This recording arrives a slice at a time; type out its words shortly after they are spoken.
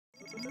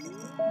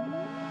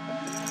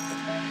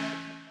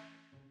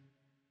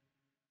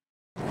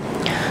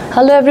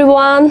Hello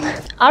everyone,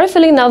 are you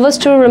feeling nervous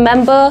to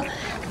remember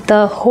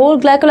the whole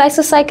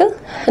glycolysis cycle?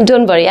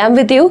 Don't worry, I'm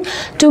with you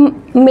to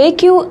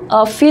make you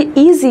feel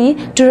easy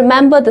to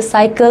remember the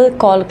cycle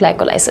called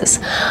glycolysis.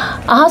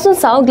 Ahasun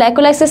sao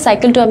glycolysis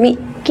cycle to ami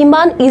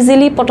kiman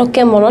easily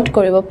potokke monot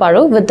koribo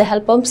paru with the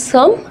help of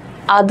some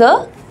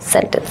other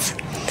sentence.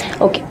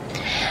 Okay,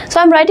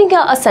 so I'm writing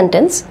here a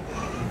sentence.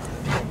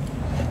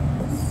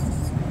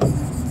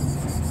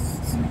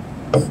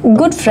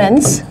 Good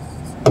friends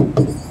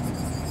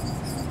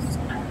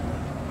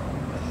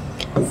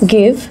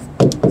give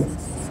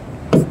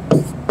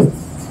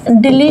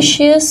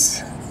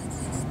delicious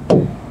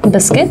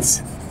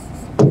biscuits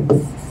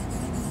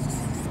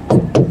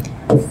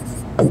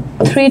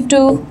 3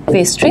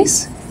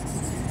 pastries,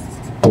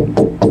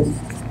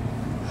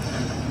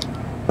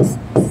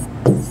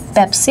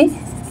 Pepsi,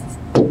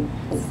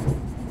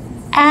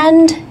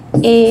 and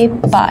a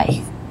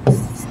pie.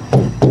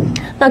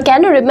 Now,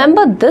 can you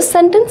remember this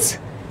sentence?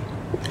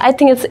 I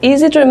think it's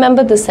easy to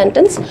remember this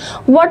sentence.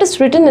 What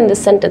is written in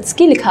this sentence?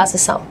 Ki likha ase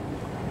sao?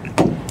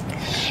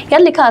 Here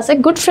likha ase,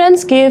 good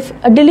friends give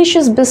a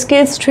delicious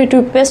biscuits, 3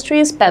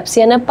 pastries,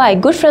 Pepsi and a pie.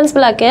 Good friends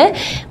bilake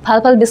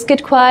bhal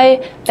biscuit khwai,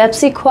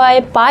 Pepsi khwai,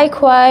 pie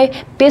khwai,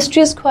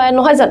 pastries khwai,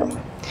 nohoy jano.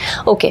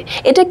 Okay,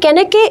 eta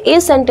keneke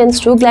a sentence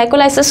to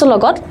glycolysis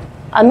logot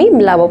আমি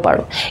মিলাব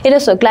পাৰো এটা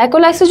so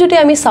glycolysis যদি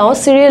আমি চাও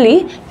serially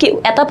কি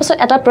এটা পাছত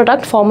এটা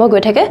প্রোডাক্ট ফর্ম হৈ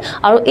গৈ থাকে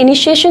আৰু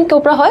ইনিশিয়েশন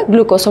কোপৰা হয়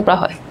গ্লুকোজৰ পৰা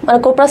হয় মানে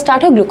কোপৰা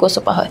স্টার্ট হয়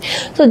গ্লুকোজৰ পৰা হয়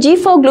so G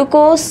for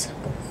glucose,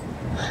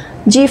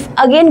 G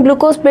again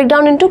glucose break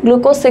down into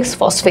glucose 6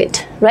 phosphate,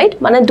 right?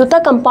 মানে দুটা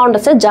কম্পাউন্ড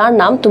আছে যাৰ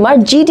নাম তোমাৰ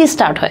GD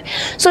স্টার্ট হয়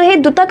সো এই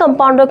দুটা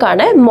কম্পাউন্ডৰ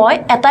কাৰণে মই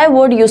এটাই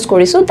ওয়ার্ড ইউজ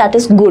কৰিছো that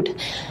is good.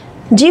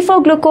 G for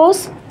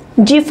glucose,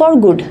 G for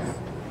good.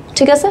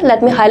 ঠিক আছে, let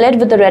me highlight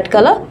with the red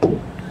color.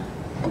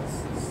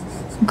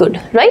 Good,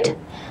 right?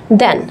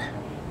 Then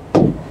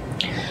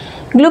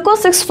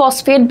glucose 6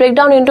 phosphate break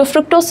down into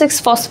fructose 6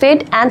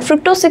 phosphate and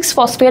fructose 6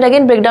 phosphate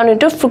again break down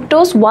into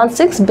fructose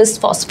 1,6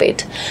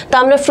 bisphosphate.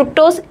 Tamre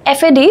fructose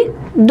FAD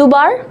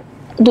dubar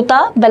duta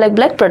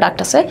beleg product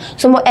ase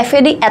so mo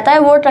FAD etai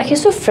word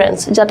rakhisu friends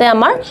jate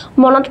amar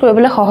monot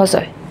koribole সহজ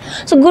হয়.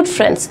 So good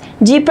friends,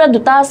 G pra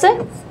duta ase,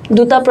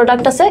 duta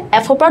product ase,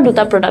 F pra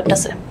duta product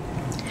ase.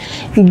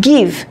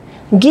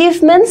 Give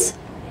means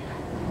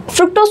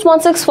fructose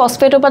 1,6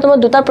 phosphate ওপৰ তোমাৰ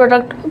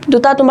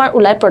দুটা তোমাৰ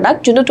উলাই product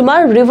যোনটো তোমাৰ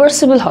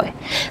ৰিভাৰ্সিবল হয়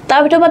তাৰ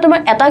ভিতৰত তোমাৰ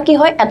এটা কি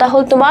হয় এটা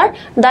হল তোমাৰ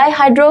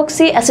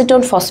ডাইহাইড্ৰক্সি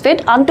এচিটোন ফসফেট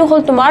আনটো হল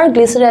তোমাৰ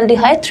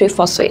গ্লিসাৰলডিহাইড 3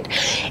 ফসফেট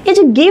এই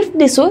যে গিভ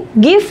দিছো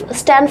give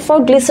stand for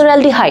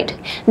গ্লিসাৰলডিহাইড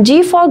G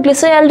for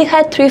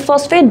গ্লিসাৰলডিহাইড 3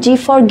 phosphate G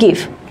for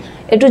give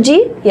এটো G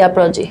ইয়াৰ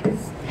পৰা G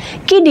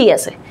কি দি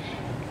আছে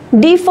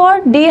D for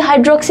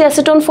ডিহাইড্ৰক্সি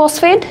এচিটোন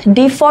phosphate D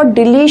for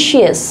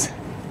delicious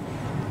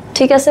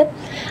ঠিক আছে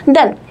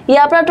then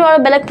ইয়াৰ পৰা তো আৰু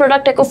বেলেগ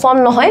প্ৰডাক্ট একো ফৰ্ম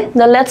নহয়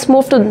then let's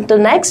move to the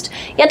next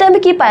ইয়াতে আমি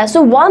কি পাই আছো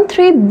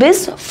 1,3 bis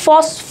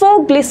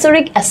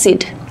phosphoglyceric acid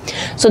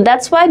so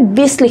that's why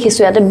bis লিখিছো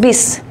ইয়াতে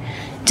bis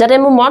যাতে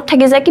মো মত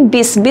থাকি যায় কি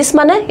bis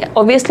মানে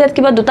obviously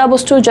কিবা দুটা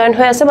বস্তু জয়েন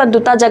হৈ আছে বা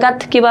দুটা জায়গাত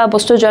কিবা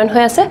বস্তু জয়েন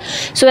হৈ আছে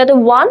so ইয়াতে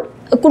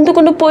 1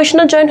 কোনটো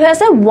পজিশনত জয়েন হৈ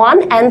আছে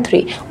 1 and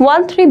 3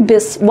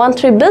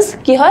 1,3 bis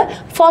কি হয়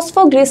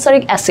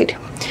phosphoglyceric acid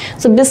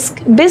so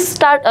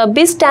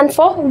bis stand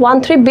for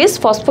 1,3 bis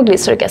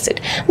phosphoglyceric acid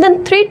then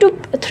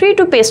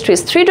 3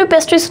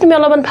 pastries তুমি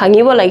অলপমান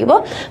ভাঙিব লাগিব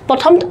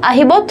প্ৰথম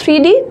আহিব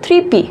 3D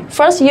 3P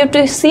first you have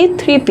to see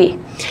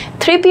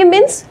 3P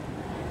means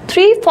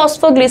 3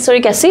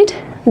 phosphoglyceric acid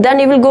then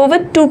you will go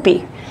with 2P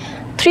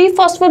 3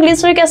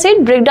 phosphoglyceric acid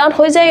break down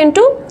হৈ যায়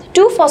into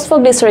 2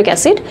 phosphoglyceric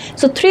acid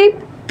so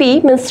 3P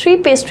means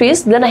 3 pastries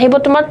then আহিব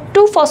তোমাৰ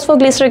 2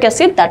 phosphoglyceric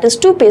acid that is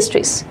 2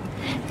 pastries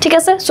ঠিক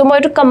আছে so মই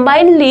এটো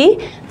combinedly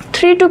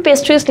 3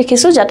 pastries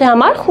লিখিছো যাতে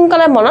আমাৰ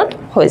খুনকালে মনত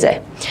হৈ যায়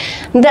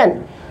then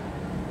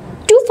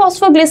 2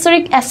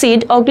 phosphoglyceric acid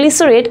or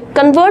glycerate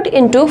convert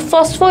into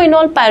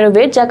phosphoenol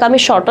pyruvate যাক আমি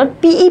শর্টত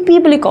PEP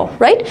বুলি কও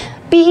right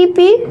PEP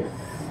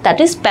that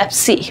is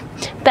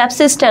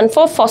Pepsi stand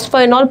for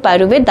phosphoenol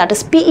pyruvate that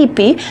is PEP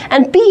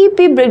and PEP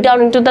break down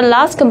into the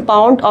last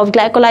compound of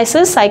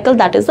glycolysis cycle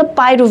that is the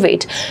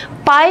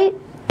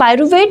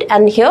pyruvate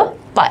and here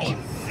pi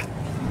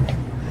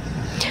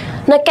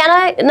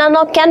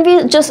now can we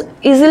just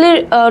easily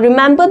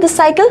remember the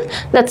cycle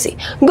let's see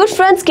good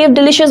friends give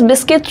delicious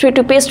biscuits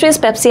 3 pastries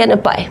Pepsi and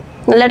a pie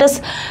now let us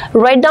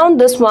write down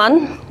this one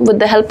with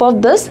the help of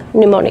this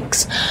mnemonics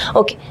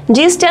okay G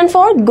stand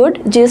for good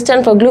G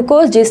stand for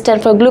glucose G stand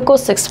for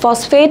glucose 6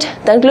 phosphate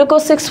then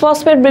glucose 6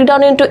 phosphate break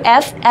down into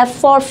F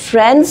for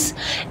friends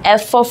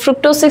F for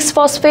fructose 6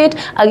 phosphate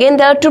again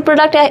there are two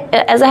products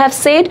as I have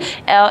said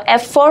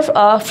F for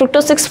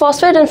fructose 6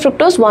 phosphate and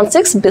fructose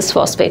 1,6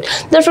 bisphosphate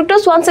the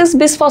fructose 1,6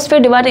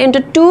 bisphosphate divided into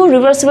two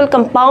reversible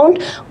compound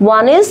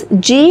one is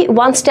G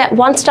one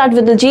start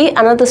with the G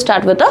another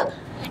start with the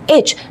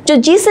H जो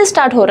G से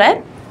start हो रहा है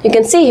you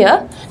can see here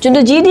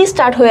जो GD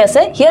start हो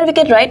ऐसे here we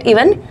can write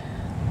even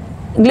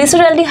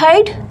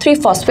glyceraldehyde 3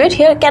 phosphate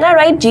here can I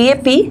write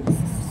GAP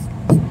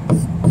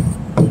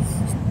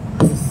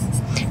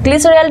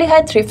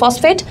glyceraldehyde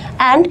 3-phosphate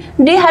and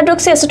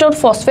dihydroxyacetone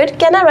phosphate.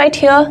 Can I write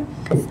here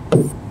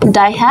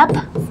dihap?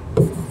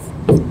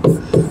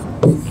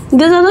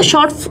 These are the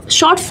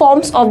short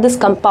forms of this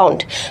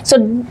compound. So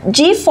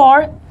G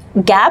for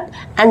gap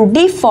and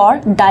D for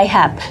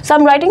dihap. So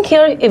I'm writing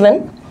here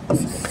even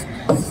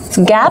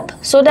gap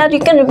so that you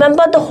can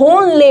remember the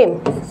whole name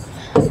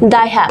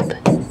dihap.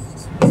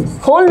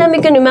 Whole name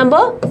you can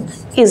remember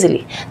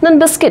easily. Then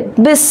biscuit,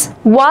 bis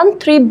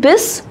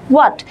 1,3-bis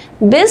what?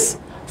 Bis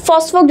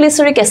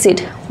phosphoglyceric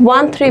acid.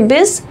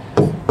 1,3-bis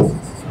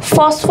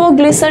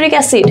phosphoglyceric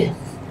acid.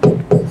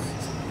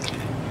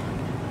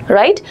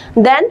 Right?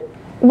 Then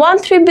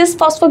 1,3-bis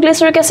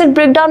phosphoglyceric acid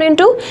break down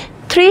into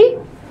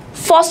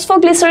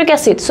 3-phosphoglyceric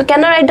acid. So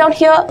can I write down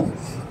here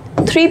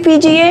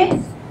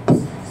 3-PGA?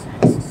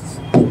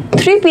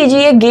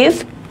 3-PGA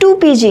give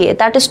 2-PGA,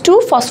 that is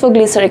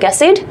 2-phosphoglyceric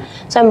acid.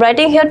 So I'm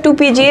writing here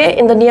 2-PGA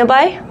in the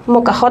nearby.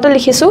 Mo kahota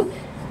likhisu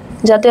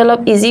jate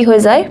olop easy hoi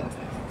jay.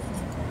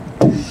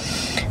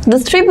 The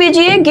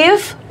 3-PGA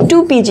give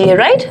 2-PGA,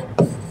 right?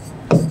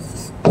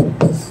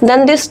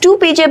 Then this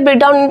 2-PGA break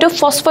down into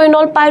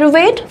phosphoenol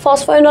pyruvate.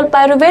 Phosphoenol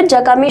pyruvate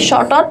jakami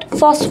shortot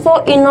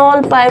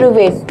phosphoenol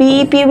pyruvate.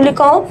 PEP will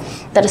call,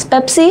 that is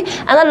Pepsi,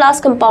 and the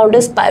last compound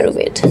is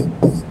pyruvate.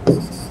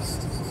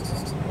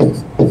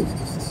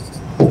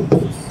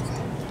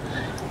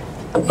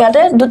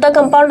 Yate duta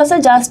compound ase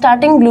ja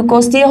starting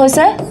glucose diye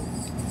hoise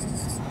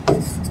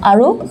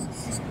aru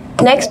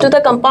next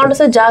duta compound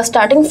ase ja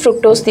starting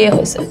fructose diye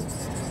hoise.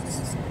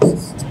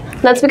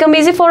 That's become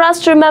easy for us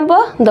to remember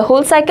the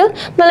whole cycle.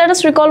 Now let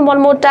us recall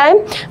one more time.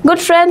 Good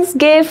friends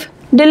gave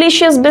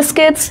delicious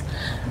biscuits,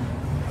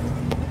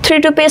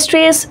 3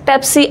 pastries,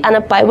 Pepsi and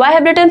a pie. Why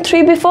have written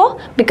 3 before?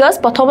 Because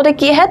prothomote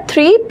ki hai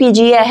 3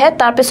 PGA hai,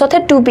 tar pisot hai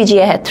 2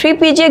 PGA hai. 3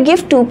 PGA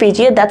give 2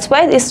 PGA. That's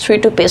why it's 3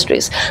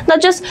 pastries. Now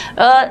just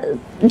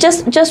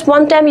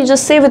one time you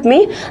just say with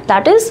me.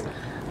 That is,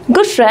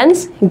 good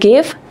friends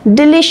gave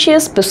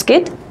delicious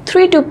biscuit,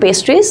 3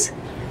 pastries,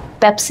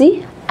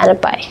 Pepsi and a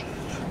pie.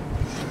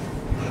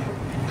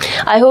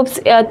 I hope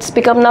it's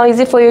become now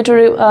easy for you to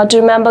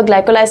remember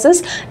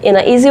glycolysis in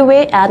an easy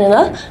way and in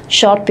a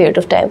short period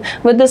of time.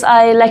 With this,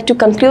 I like to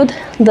conclude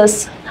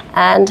this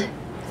and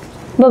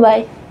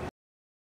bye-bye.